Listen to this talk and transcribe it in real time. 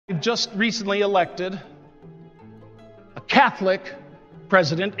just recently elected a Catholic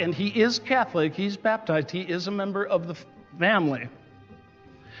president, and he is Catholic, he's baptized, he is a member of the family.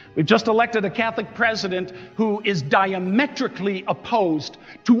 We've just elected a Catholic president who is diametrically opposed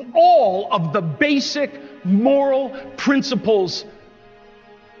to all of the basic moral principles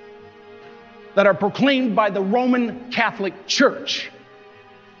that are proclaimed by the Roman Catholic Church.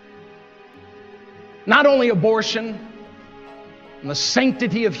 Not only abortion and the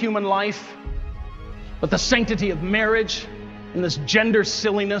sanctity of human life, but the sanctity of marriage and this gender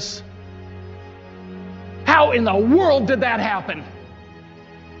silliness. How in the world did that happen?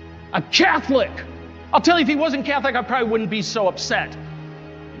 A Catholic. I'll tell you, if he wasn't Catholic, I probably wouldn't be so upset.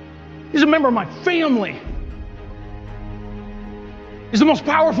 He's a member of my family. He's the most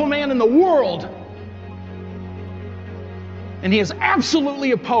powerful man in the world. And he is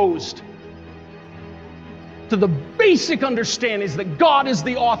absolutely opposed to the basic understandings that God is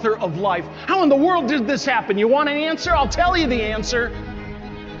the author of life. How in the world did this happen? You want an answer? I'll tell you the answer.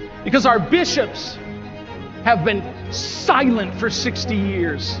 Because our bishops have been silent for 60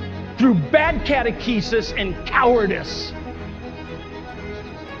 years through bad catechesis and cowardice.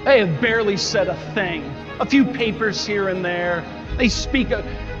 They have barely said a thing. A few papers here and there. They speak of,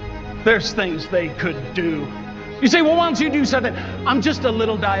 there's things they could do. You say, well, why don't you do something? I'm just a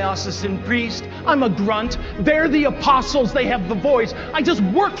little diocesan priest. I'm a grunt. They're the apostles. They have the voice. I just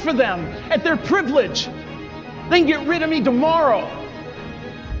work for them at their privilege. They can get rid of me tomorrow.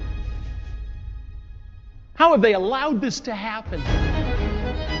 How have they allowed this to happen?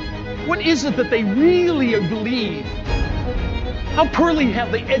 What is it that they really believe? How poorly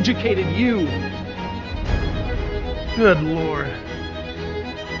have they educated you? Good Lord.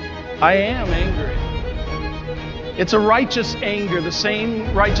 I am angry. It's a righteous anger, the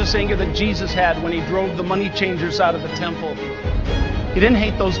same righteous anger that Jesus had when he drove the money changers out of the temple. He didn't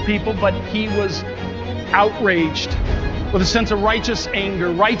hate those people, but he was outraged with a sense of righteous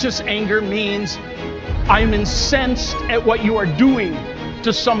anger. Righteous anger means I'm incensed at what you are doing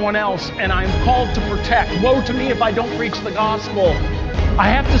to someone else, and I'm called to protect. Woe to me if I don't preach the gospel. I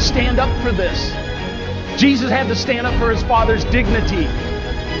have to stand up for this. Jesus had to stand up for his Father's dignity,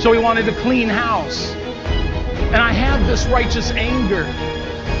 so he wanted a clean house. And I have this righteous anger.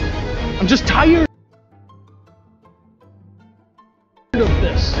 I'm just tired of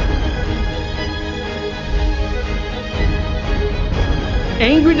this.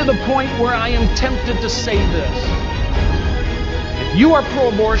 Angry to the point where I am tempted to say this. If you are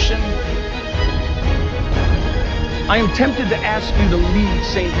pro-abortion, I am tempted to ask you to leave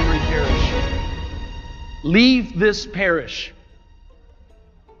St. Henry Parish. Leave this parish.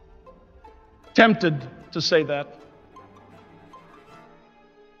 Tempted to say that.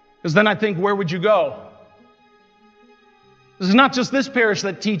 Because then I think, where would you go? This is not just this parish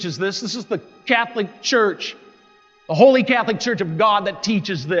that teaches this. This is the Catholic Church, the Holy Catholic Church of God that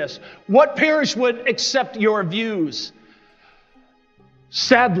teaches this. What parish would accept your views?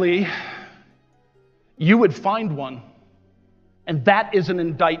 Sadly, you would find one. And that is an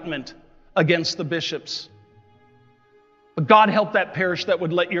indictment against the bishops. But God help that parish that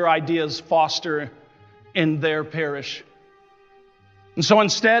would let your ideas foster in their parish. And so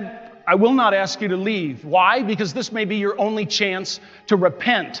instead, I will not ask you to leave. Why? Because this may be your only chance to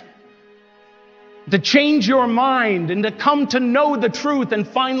repent, to change your mind, and to come to know the truth and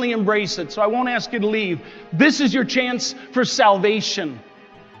finally embrace it. So I won't ask you to leave. This is your chance for salvation.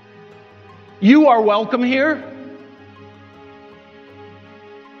 You are welcome here,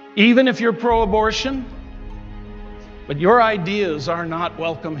 even if you're pro-abortion. But your ideas are not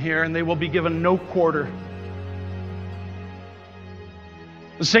welcome here, and they will be given no quarter.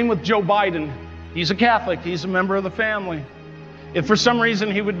 The same with Joe Biden. He's a Catholic. He's a member of the family. If for some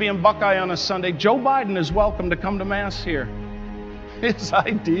reason he would be in Buckeye on a Sunday, Joe Biden is welcome to come to Mass here. His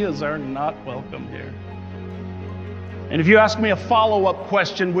ideas are not welcome here. And if you ask me a follow-up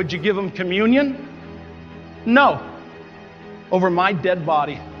question, would you give him communion? No. Over my dead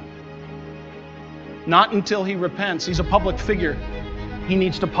body. Not until he repents. He's a public figure. He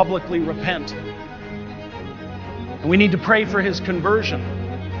needs to publicly repent. And we need to pray for his conversion.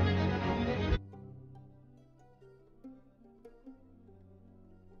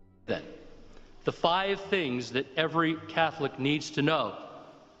 Then, the 5 things that every Catholic needs to know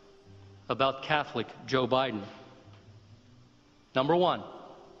about Catholic Joe Biden. Number 1,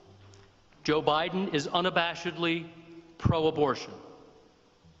 Joe Biden is unabashedly pro-abortion.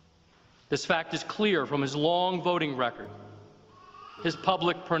 This fact is clear from his long voting record, his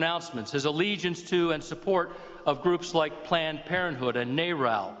public pronouncements, his allegiance to and support of groups like Planned Parenthood and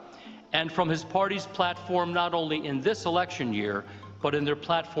NARAL, and from his party's platform not only in this election year, but in their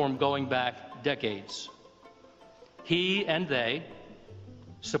platform going back decades. He and they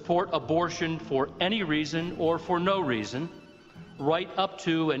support abortion for any reason or for no reason, right up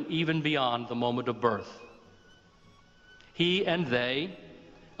to and even beyond the moment of birth. He and they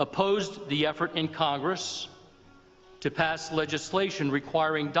opposed the effort in Congress to pass legislation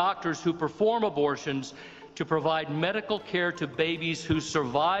requiring doctors who perform abortions to provide medical care to babies who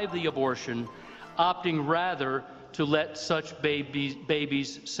survive the abortion, opting rather to let such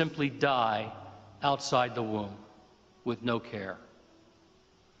babies simply die outside the womb with no care.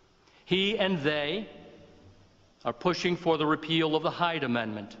 He and they are pushing for the repeal of the Hyde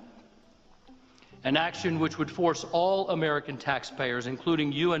Amendment, an action which would force all American taxpayers,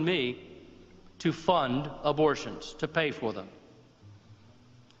 including you and me, to fund abortions, to pay for them.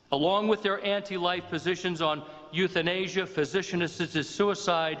 Along with their anti-life positions on euthanasia, physician-assisted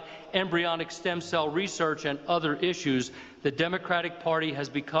suicide, embryonic stem cell research, and other issues, the Democratic Party has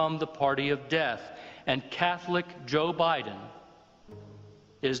become the party of death, and Catholic Joe Biden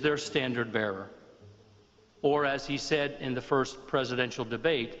is their standard bearer. Or, as he said in the first presidential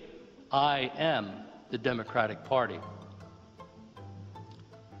debate, I am the Democratic Party.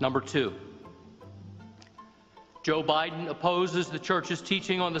 Number two, Joe Biden opposes the church's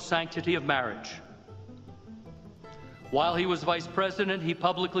teaching on the sanctity of marriage. While he was vice president, he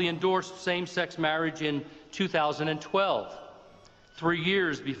publicly endorsed same-sex marriage in 2012, 3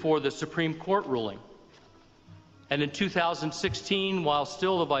 years before the Supreme Court ruling. And in 2016, while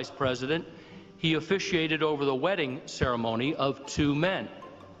still the vice president, he officiated over the wedding ceremony of 2 men,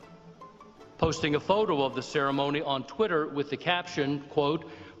 posting a photo of the ceremony on Twitter with the caption, quote,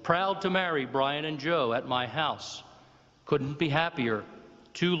 "Proud to marry Brian and Joe at my house. Couldn't be happier.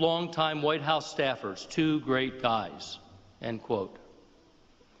 2 longtime White House staffers, 2 great guys," end quote.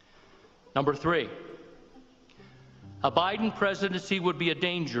 Number 3, a Biden presidency would be a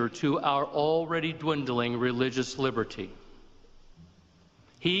danger to our already dwindling religious liberty.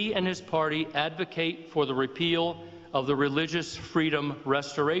 He and his party advocate for the repeal of the Religious Freedom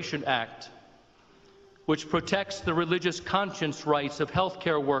Restoration Act, which protects the religious conscience rights of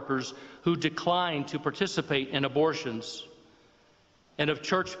healthcare workers who decline to participate in abortions, and of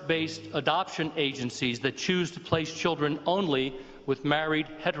church-based adoption agencies that choose to place children only with married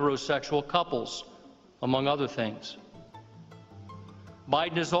heterosexual couples, among other things.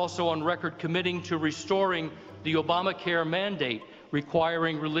 Biden is also on record committing to restoring the Obamacare mandate,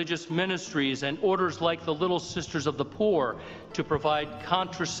 requiring religious ministries and orders like the Little Sisters of the Poor to provide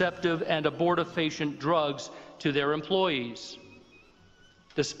contraceptive and abortifacient drugs to their employees,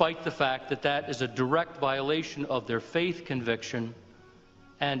 despite the fact that that is a direct violation of their faith conviction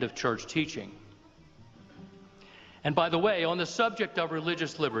and of church teaching. And by the way, on the subject of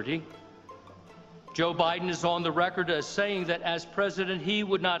religious liberty, Joe Biden is on the record as saying that as president, he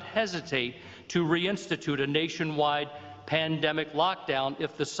would not hesitate to reinstitute a nationwide pandemic lockdown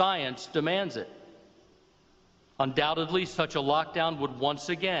if the science demands it. Undoubtedly, such a lockdown would once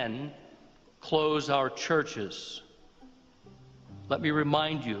again close our churches. Let me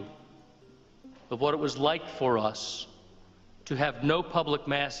remind you of what it was like for us to have no public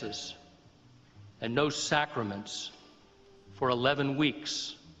masses and no sacraments for 11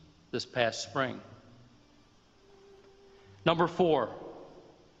 weeks this past spring. Number 4,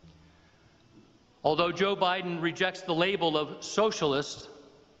 although Joe Biden rejects the label of socialist,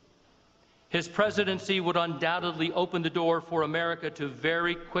 his presidency would undoubtedly open the door for America to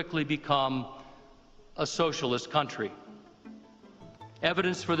very quickly become a socialist country.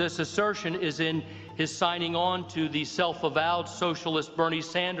 Evidence for this assertion is in his signing on to the self-avowed socialist Bernie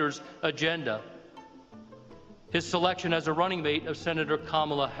Sanders agenda, his selection as a running mate of Senator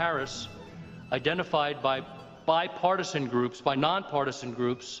Kamala Harris, identified by nonpartisan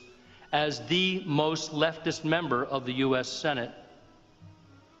groups, as the most leftist member of the U.S. Senate.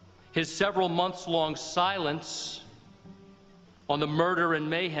 His several months-long silence on the murder and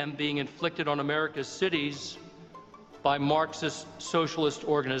mayhem being inflicted on America's cities by Marxist socialist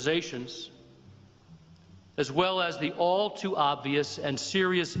organizations, as well as the all-too-obvious and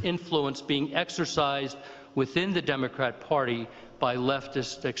serious influence being exercised within the Democrat Party by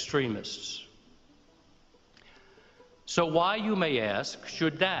leftist extremists. So why, you may ask,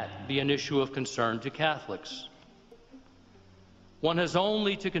 should that be an issue of concern to Catholics? One has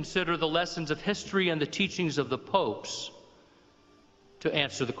only to consider the lessons of history and the teachings of the popes to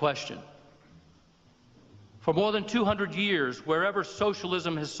answer the question. For more than 200 years, wherever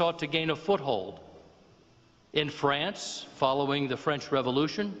socialism has sought to gain a foothold, in France, following the French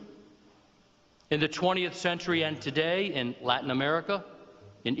Revolution, in the 20th century and today in Latin America,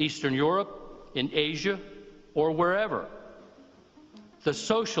 in Eastern Europe, in Asia, or wherever, The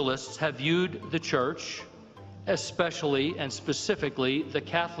socialists have viewed the church, especially and specifically the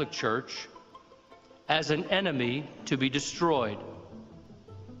Catholic Church, as an enemy to be destroyed,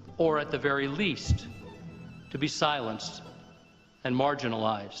 or at the very least, to be silenced and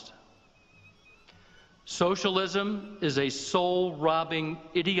marginalized. Socialism is a soul-robbing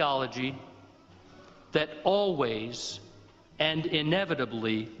ideology that always and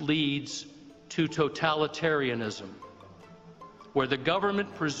inevitably leads to totalitarianism, where the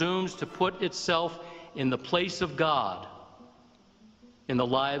government presumes to put itself in the place of God in the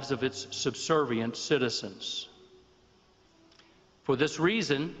lives of its subservient citizens. For this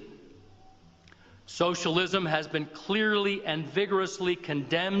reason, socialism has been clearly and vigorously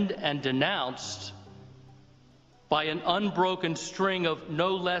condemned and denounced by an unbroken string of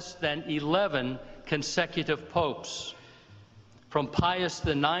no less than 11 consecutive popes, from Pius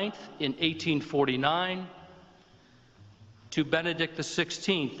IX in 1849 to Benedict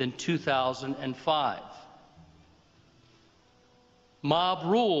XVI in 2005. Mob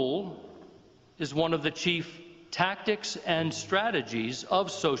rule is one of the chief tactics and strategies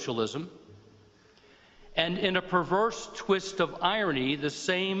of socialism, and in a perverse twist of irony, the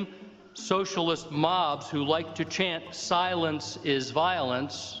same socialist mobs who like to chant "silence is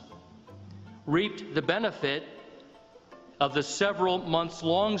violence" reaped the benefit of the several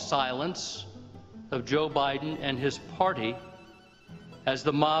months-long silence of Joe Biden and his party as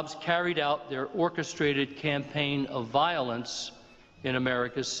the mobs carried out their orchestrated campaign of violence in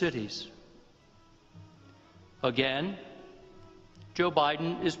America's cities. Again, Joe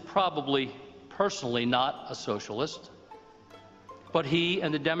Biden is probably personally not a socialist, but he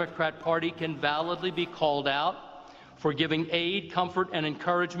and the Democrat Party can validly be called out for giving aid, comfort, and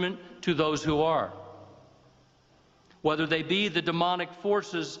encouragement to those who are. Whether they be the demonic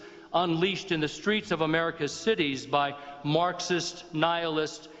forces unleashed in the streets of America's cities by Marxist,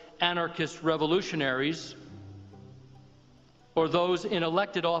 nihilist, anarchist revolutionaries, or those in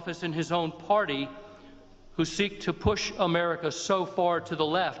elected office in his own party who seek to push America so far to the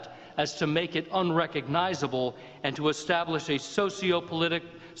left as to make it unrecognizable and to establish a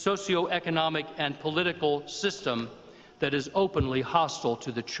socio-economic and political system that is openly hostile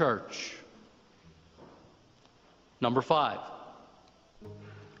to the church. Number 5,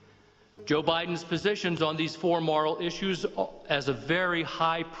 Joe Biden's positions on these 4 moral issues as a very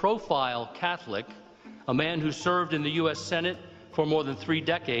high-profile Catholic, a man who served in the U.S. Senate for more than 3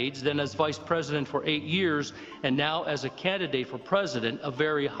 decades, then as vice president for 8 years, and now as a candidate for president, a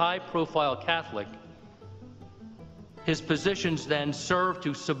very high-profile Catholic. His positions then serve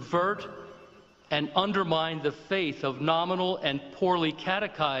to subvert and undermine the faith of nominal and poorly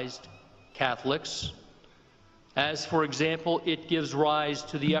catechized Catholics, as, for example, it gives rise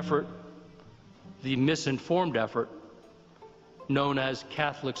to the effort, the misinformed effort, known as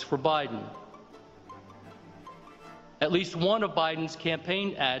Catholics for Biden. At least one of Biden's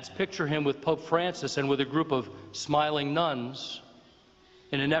campaign ads picture him with Pope Francis and with a group of smiling nuns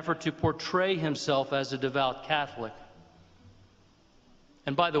in an effort to portray himself as a devout Catholic.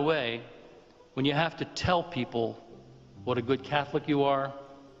 And by the way, when you have to tell people what a good Catholic you are,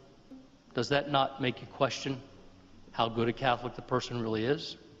 does that not make you question how good a Catholic the person really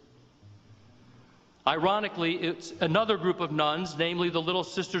is? Ironically, it's another group of nuns, namely the Little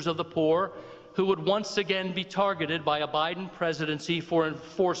Sisters of the Poor, who would once again be targeted by a Biden presidency for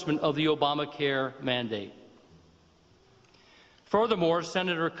enforcement of the Obamacare mandate. Furthermore,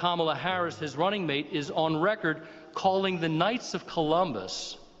 Senator Kamala Harris, his running mate, is on record calling the Knights of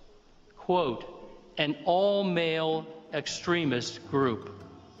Columbus, quote, an all-male extremist group.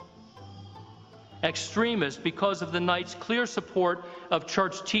 Extremist because of the Knights' clear support of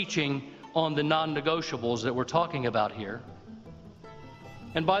church teaching on the non-negotiables that we're talking about here.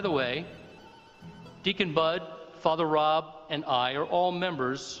 And by the way, Deacon Bud, Father Rob, and I are all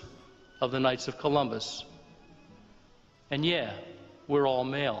members of the Knights of Columbus. And yeah, we're all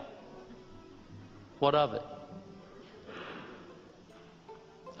male. What of it?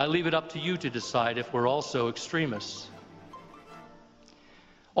 I leave it up to you to decide if we're also extremists.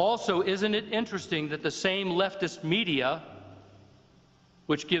 Also, isn't it interesting that the same leftist media,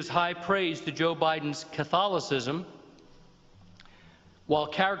 which gives high praise to Joe Biden's Catholicism, while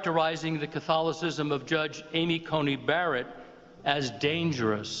characterizing the Catholicism of Judge Amy Coney Barrett as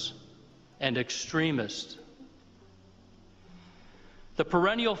dangerous and extremist. The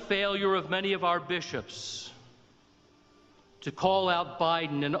perennial failure of many of our bishops to call out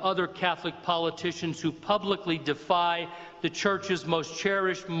Biden and other Catholic politicians who publicly defy the Church's most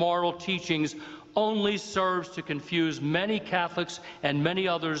cherished moral teachings only serves to confuse many Catholics and many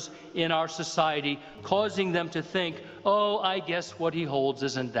others in our society, causing them to think oh, I guess what he holds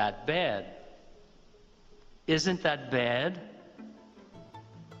isn't that bad. Isn't that bad?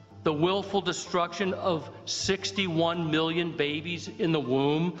 The willful destruction of 61 million babies in the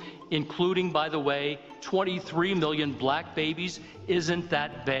womb, including, by the way, 23 million black babies, isn't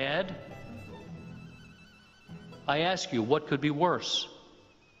that bad? I ask you, what could be worse?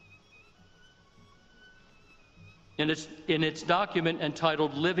 In its document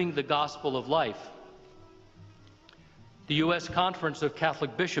entitled Living the Gospel of Life, the U.S. Conference of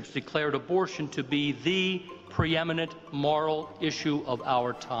Catholic Bishops declared abortion to be the preeminent moral issue of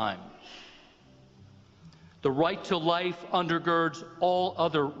our time. The right to life undergirds all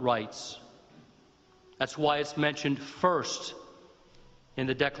other rights. That's why it's mentioned first in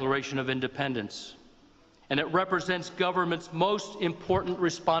the Declaration of Independence. And it represents government's most important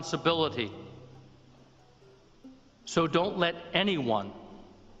responsibility. So don't let anyone,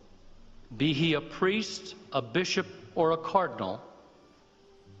 be he a priest, a bishop, or a cardinal,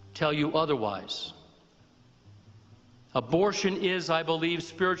 tell you otherwise. Abortion is, I believe,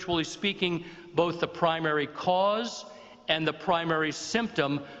 spiritually speaking, both the primary cause and the primary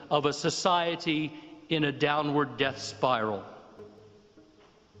symptom of a society in a downward death spiral.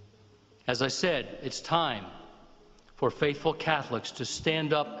 As I said, it's time for faithful Catholics to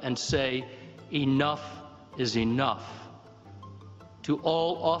stand up and say, enough is enough. To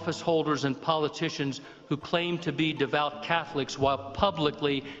all office holders and politicians who claim to be devout Catholics while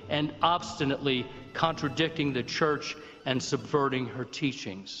publicly and obstinately contradicting the Church and subverting her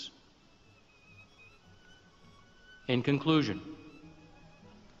teachings. In conclusion,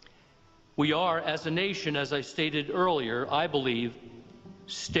 we are, as a nation, as I stated earlier, I believe,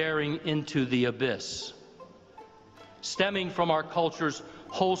 staring into the abyss, stemming from our culture's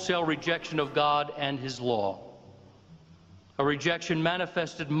wholesale rejection of God and His law, a rejection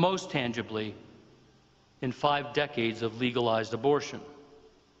manifested most tangibly in 5 decades of legalized abortion.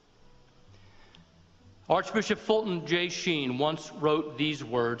 Archbishop Fulton J. Sheen once wrote these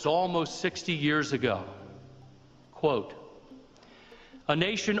words almost 60 years ago, quote, "A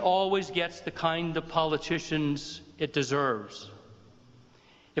nation always gets the kind of politicians it deserves.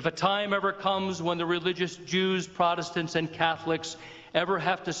 If a time ever comes when the religious Jews, Protestants, and Catholics ever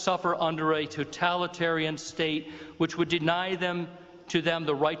have to suffer under a totalitarian state which would deny to them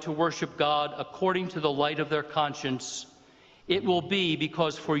the right to worship God according to the light of their conscience, it will be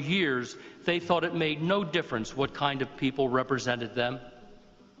because for years they thought it made no difference what kind of people represented them,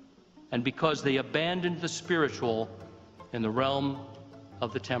 and because they abandoned the spiritual in the realm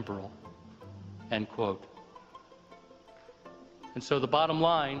of the temporal." End quote. And so the bottom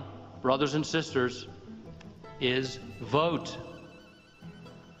line, brothers and sisters, is vote.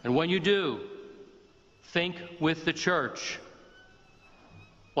 And when you do, think with the Church,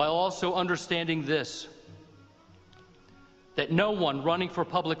 while also understanding this, that no one running for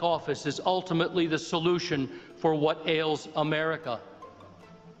public office is ultimately the solution for what ails America.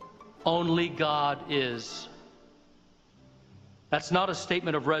 Only God is. That's not a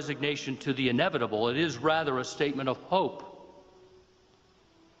statement of resignation to the inevitable. It is rather a statement of hope.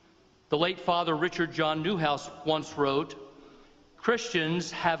 The late Father Richard John Newhouse once wrote,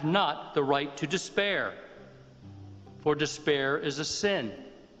 "Christians have not the right to despair, for despair is a sin.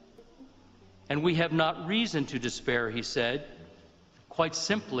 And we have not reason to despair," he said, "quite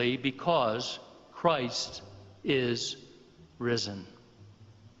simply because Christ is risen."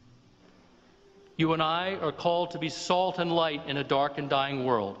 You and I are called to be salt and light in a dark and dying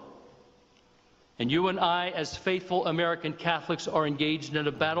world. And you and I, as faithful American Catholics, are engaged in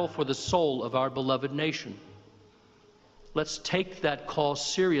a battle for the soul of our beloved nation. Let's take that call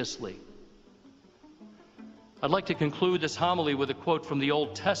seriously. I'd like to conclude this homily with a quote from the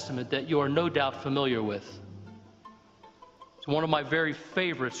Old Testament that you are no doubt familiar with. It's one of my very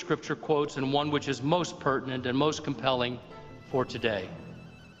favorite scripture quotes, and one which is most pertinent and most compelling for today.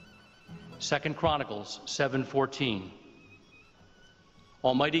 2 Chronicles 7:14.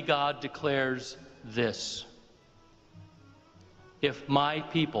 Almighty God declares this: "If my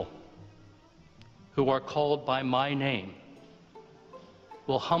people, who are called by my name,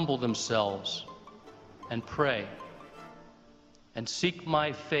 will humble themselves and pray and seek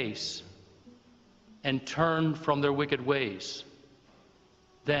my face and turn from their wicked ways,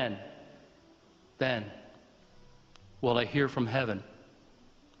 then will I hear from heaven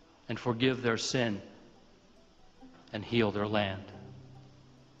and forgive their sin and heal their land."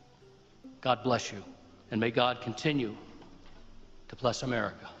 God bless you, and may God continue to bless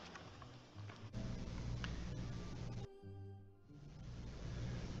America.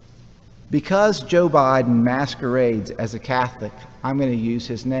 Because Joe Biden masquerades as a Catholic, I'm going to use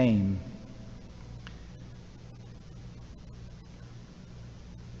his name.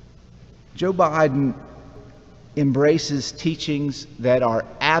 Joe Biden embraces teachings that are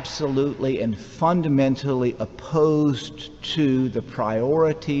absolutely and fundamentally opposed to the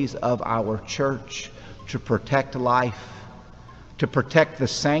priorities of our church to protect life, to protect the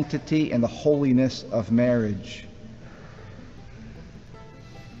sanctity and the holiness of marriage.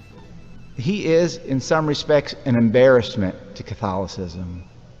 He is, in some respects, an embarrassment to Catholicism.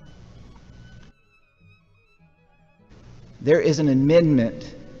 There is an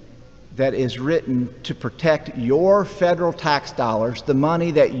amendment that is written to protect your federal tax dollars, the money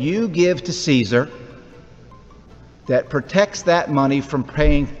that you give to Caesar, that protects that money from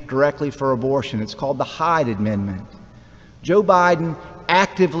paying directly for abortion. It's called the Hyde Amendment. Joe Biden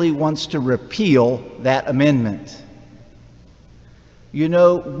actively wants to repeal that amendment. You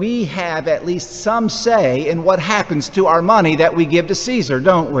know, we have at least some say in what happens to our money that we give to Caesar,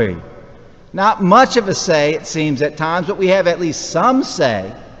 don't we? Not much of a say, it seems at times, but we have at least some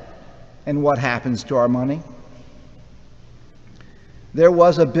say in what happens to our money. There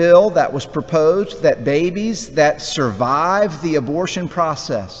was a bill that was proposed that babies that survive the abortion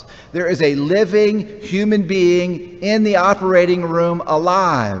process, there is a living human being in the operating room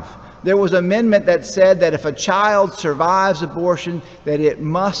alive. There was an amendment that said that if a child survives abortion, that it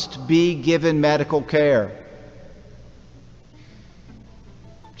must be given medical care.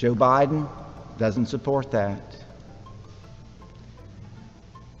 Joe Biden doesn't support that.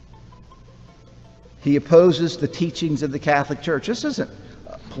 He opposes the teachings of the Catholic Church. This isn't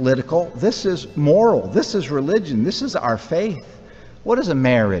political. This is moral. This is religion. This is our faith. What is a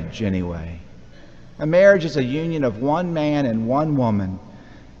marriage, anyway? A marriage is a union of one man and one woman.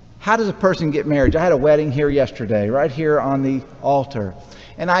 How does a person get married? I had a wedding here yesterday, right here on the altar.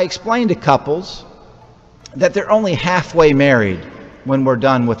 And I explained to couples that they're only halfway married when we're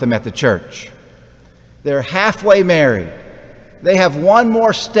done with them at the church. They're halfway married. They have one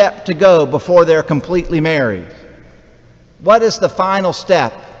more step to go before they're completely married. What is the final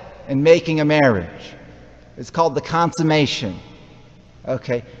step in making a marriage? It's called the consummation.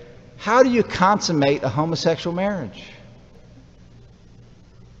 Okay. How do you consummate a homosexual marriage?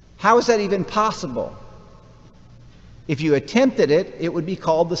 How is that even possible? If you attempted it, it would be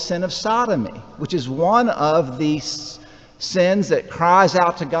called the sin of sodomy, which is one of the sins that cries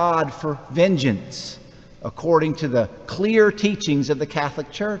out to God for vengeance, according to the clear teachings of the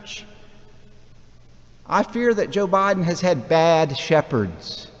Catholic Church. I fear that Joe Biden has had bad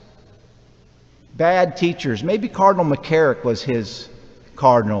shepherds, bad teachers. Maybe Cardinal McCarrick was his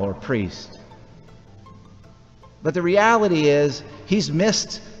cardinal or priest. But the reality is he's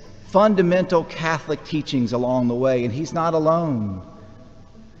missed fundamental Catholic teachings along the way, and he's not alone.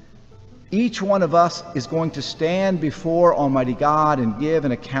 Each one of us is going to stand before Almighty God and give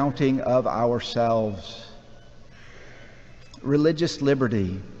an accounting of ourselves. Religious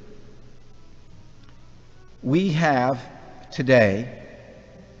liberty. We have today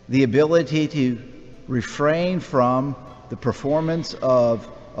the ability to refrain from the performance of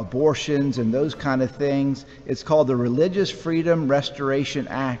abortions and those kind of things. It's called the Religious Freedom Restoration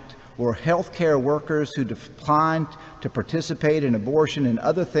Act, where healthcare workers who decline to participate in abortion and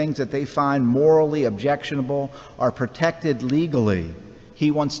other things that they find morally objectionable are protected legally. He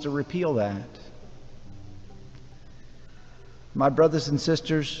wants to repeal that. My brothers and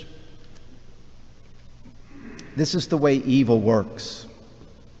sisters, this is the way evil works.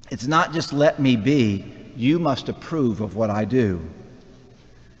 It's not just let me be, you must approve of what I do.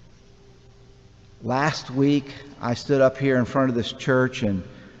 Last week, I stood up here in front of this church and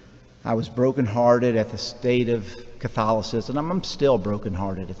I was brokenhearted at the state of Catholicism. I'm still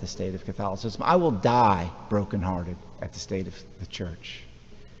brokenhearted at the state of Catholicism. I will die brokenhearted at the state of the church,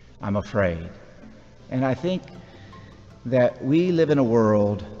 I'm afraid. And I think that we live in a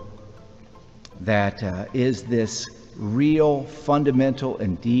world that is this real, fundamental,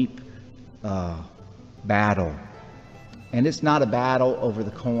 and deep battle. And it's not a battle over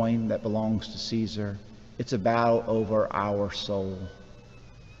the coin that belongs to Caesar. It's a battle over our soul.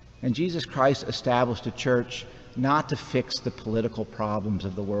 And Jesus Christ established a church not to fix the political problems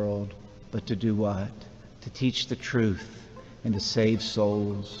of the world, but to do what? To teach the truth and to save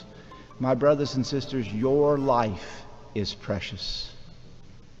souls. My brothers and sisters, your life is precious.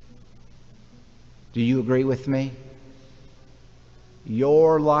 Do you agree with me?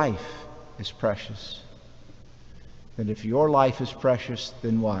 Your life is precious. And if your life is precious,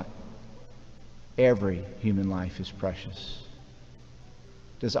 then what? Every human life is precious.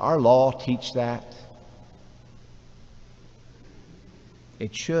 Does our law teach that?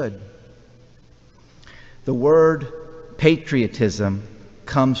 It should. The word patriotism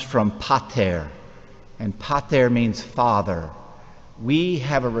comes from pater, and pater means father. We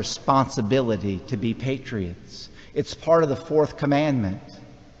have a responsibility to be patriots. It's part of the fourth commandment.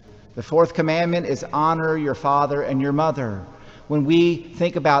 The fourth commandment is honor your father and your mother. When we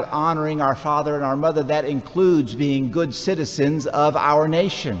think about honoring our father and our mother, that includes being good citizens of our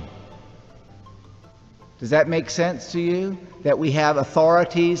nation. Does that make sense to you? That we have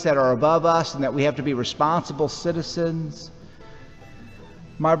authorities that are above us and that we have to be responsible citizens?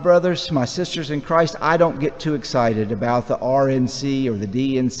 My brothers, my sisters in Christ, I don't get too excited about the RNC or the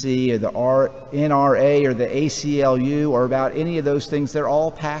DNC or the NRA or the ACLU or about any of those things. They're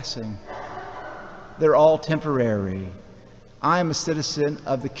all passing. They're all temporary. I am a citizen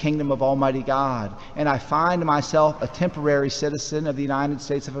of the kingdom of Almighty God, and I find myself a temporary citizen of the United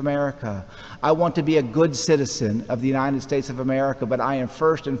States of America. I want to be a good citizen of the United States of America, but I am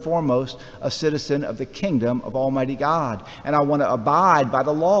first and foremost a citizen of the kingdom of Almighty God, and I want to abide by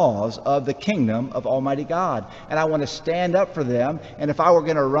the laws of the kingdom of Almighty God, and I want to stand up for them. And if I were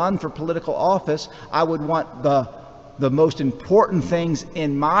going to run for political office, I would want the most important things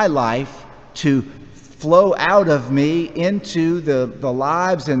in my life to flow out of me into the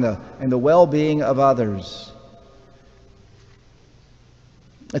lives and the well-being of others.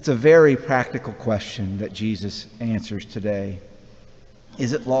 It's a very practical question that Jesus answers today.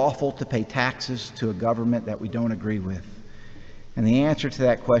 Is it lawful to pay taxes to a government that we don't agree with? And the answer to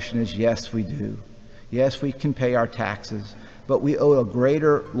that question is yes, we do. Yes, we can pay our taxes, but we owe a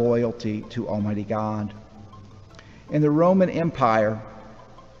greater loyalty to Almighty God. In the Roman Empire,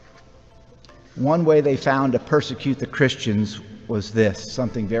 one way they found to persecute the Christians was this,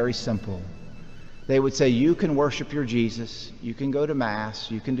 something very simple. They would say, you can worship your Jesus, you can go to Mass,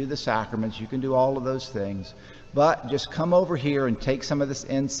 you can do the sacraments, you can do all of those things, but just come over here and take some of this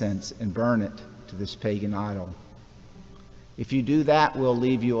incense and burn it to this pagan idol. If you do that, we'll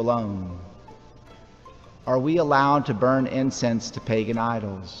leave you alone. Are we allowed to burn incense to pagan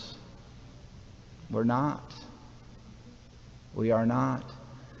idols? We're not. We are not.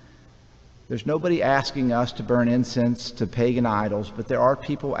 There's nobody asking us to burn incense to pagan idols, but there are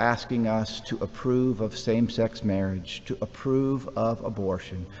people asking us to approve of same-sex marriage, to approve of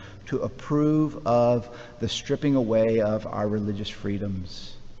abortion, to approve of the stripping away of our religious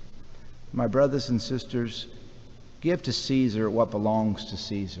freedoms. My brothers and sisters, give to Caesar what belongs to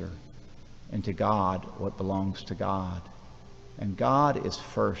Caesar, and to God what belongs to God. And God is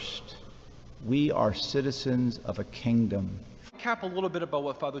first. We are citizens of a kingdom. Cap a little bit about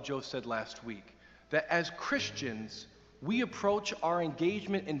what Father Joe said last week, that as Christians, we approach our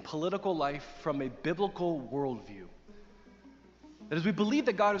engagement in political life from a biblical worldview. That is, we believe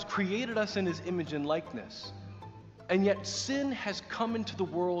that God has created us in His image and likeness, and yet sin has come into the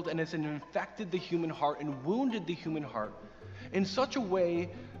world and has infected the human heart and wounded the human heart in such a way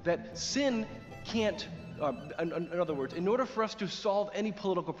that sin can't, in other words, in order for us to solve any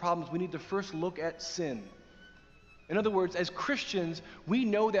political problems, we need to first look at sin. In other words, as Christians, we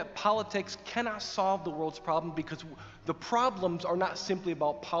know that politics cannot solve the world's problem because the problems are not simply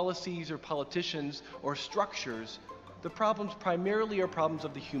about policies or politicians or structures. The problems primarily are problems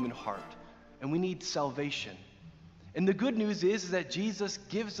of the human heart, and we need salvation. And the good news is that Jesus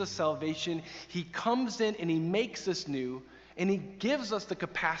gives us salvation. He comes in and He makes us new, and He gives us the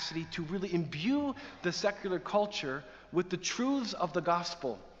capacity to really imbue the secular culture with the truths of the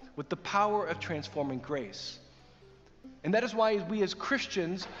gospel, with the power of transforming grace. And that is why we as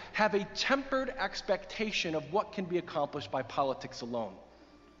Christians have a tempered expectation of what can be accomplished by politics alone.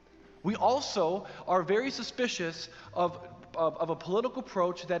 We also are very suspicious of a political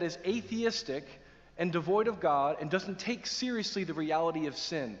approach that is atheistic and devoid of God and doesn't take seriously the reality of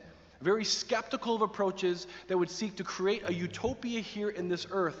sin. Very skeptical of approaches that would seek to create a utopia here in this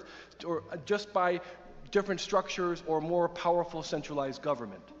earth or just by different structures or more powerful centralized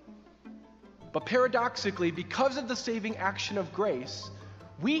government. But paradoxically, because of the saving action of grace,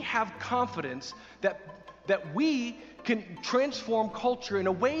 we have confidence that we can transform culture in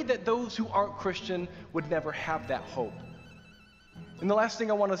a way that those who aren't Christian would never have that hope. And the last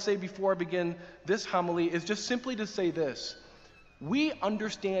thing I want to say before I begin this homily is just simply to say this. We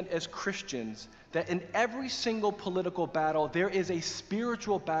understand as Christians that in every single political battle, there is a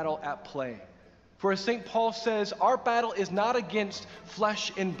spiritual battle at play. For as St. Paul says, our battle is not against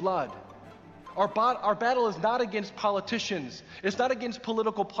flesh and blood. Our battle is not against politicians. It's not against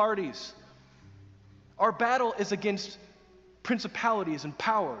political parties. Our battle is against principalities and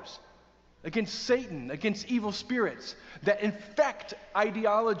powers, against Satan, against evil spirits that infect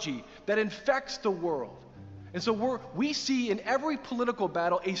ideology, that infects the world. And so we see in every political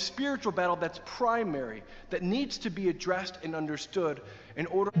battle a spiritual battle that's primary, that needs to be addressed and understood in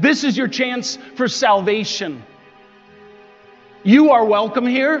order. This is your chance for salvation. You are welcome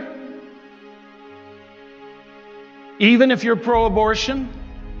here, even if you're pro-abortion.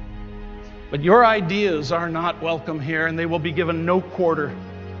 But your ideas are not welcome here, and they will be given no quarter.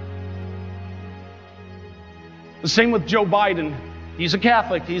 The same with Joe Biden. He's a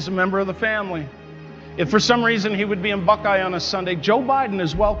Catholic. He's a member of the family. If for some reason he would be in Buckeye on a Sunday, Joe Biden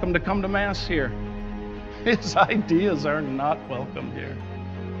is welcome to come to Mass here. His ideas are not welcome here.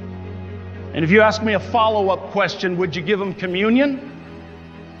 And if you ask me a follow-up question, would you give him communion?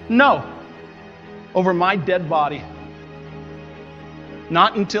 No. Over my dead body.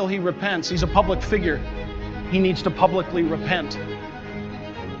 Not until he repents. He's a public figure. He needs to publicly repent.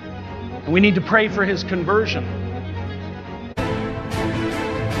 And we need to pray for his conversion.